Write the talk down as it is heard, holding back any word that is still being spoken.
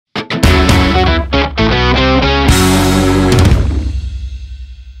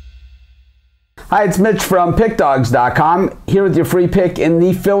Hi, it's Mitch from PickDawgz.com here with your free pick in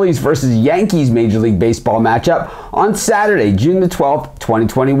the Phillies versus Yankees Major League Baseball matchup on Saturday, June the 12th,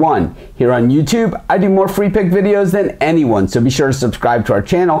 2021. Here on YouTube, I do more free pick videos than anyone, so be sure to subscribe to our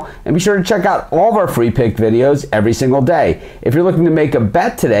channel and be sure to check out all of our free pick videos every single day. If you're looking to make a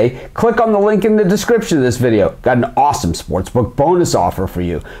bet today, click on the link in the description of this video. Got an awesome sportsbook bonus offer for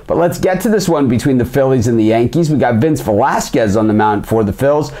you. But let's get to this one between the Phillies and the Yankees. We got Vince Velasquez on the mound for the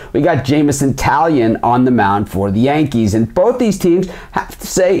Phils. We got Jameson Taillon on the mound for the Yankees. And both these teams, have to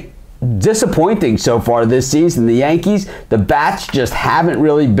say, disappointing so far this season. The Yankees, the bats just haven't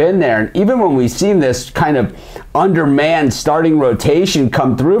really been there. And even when we've seen this kind of undermanned starting rotation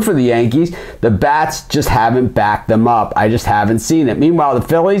come through for the Yankees, the bats just haven't backed them up. I just haven't seen it. Meanwhile, the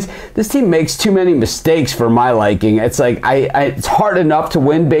Phillies, this team makes too many mistakes for my liking. It's like it's hard enough to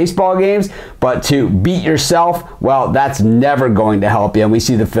win baseball games, but to beat yourself, well, that's never going to help you. And we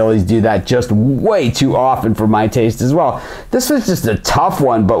see the Phillies do that just way too often for my taste as well. This was just a tough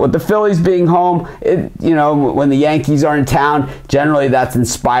one, but with the Phillies being home, when the Yankees are in town, generally that's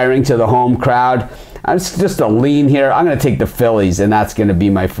inspiring to the home crowd. It's just a lean here. I'm going to take the Phillies, and that's going to be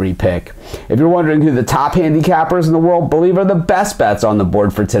my free pick. If you're wondering who the top handicappers in the world believe are the best bets on the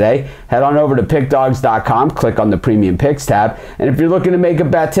board for today, head on over to PickDawgz.com, click on the Premium Picks tab, and if you're looking to make a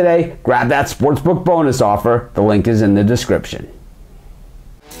bet today, grab that sportsbook bonus offer. The link is in the description.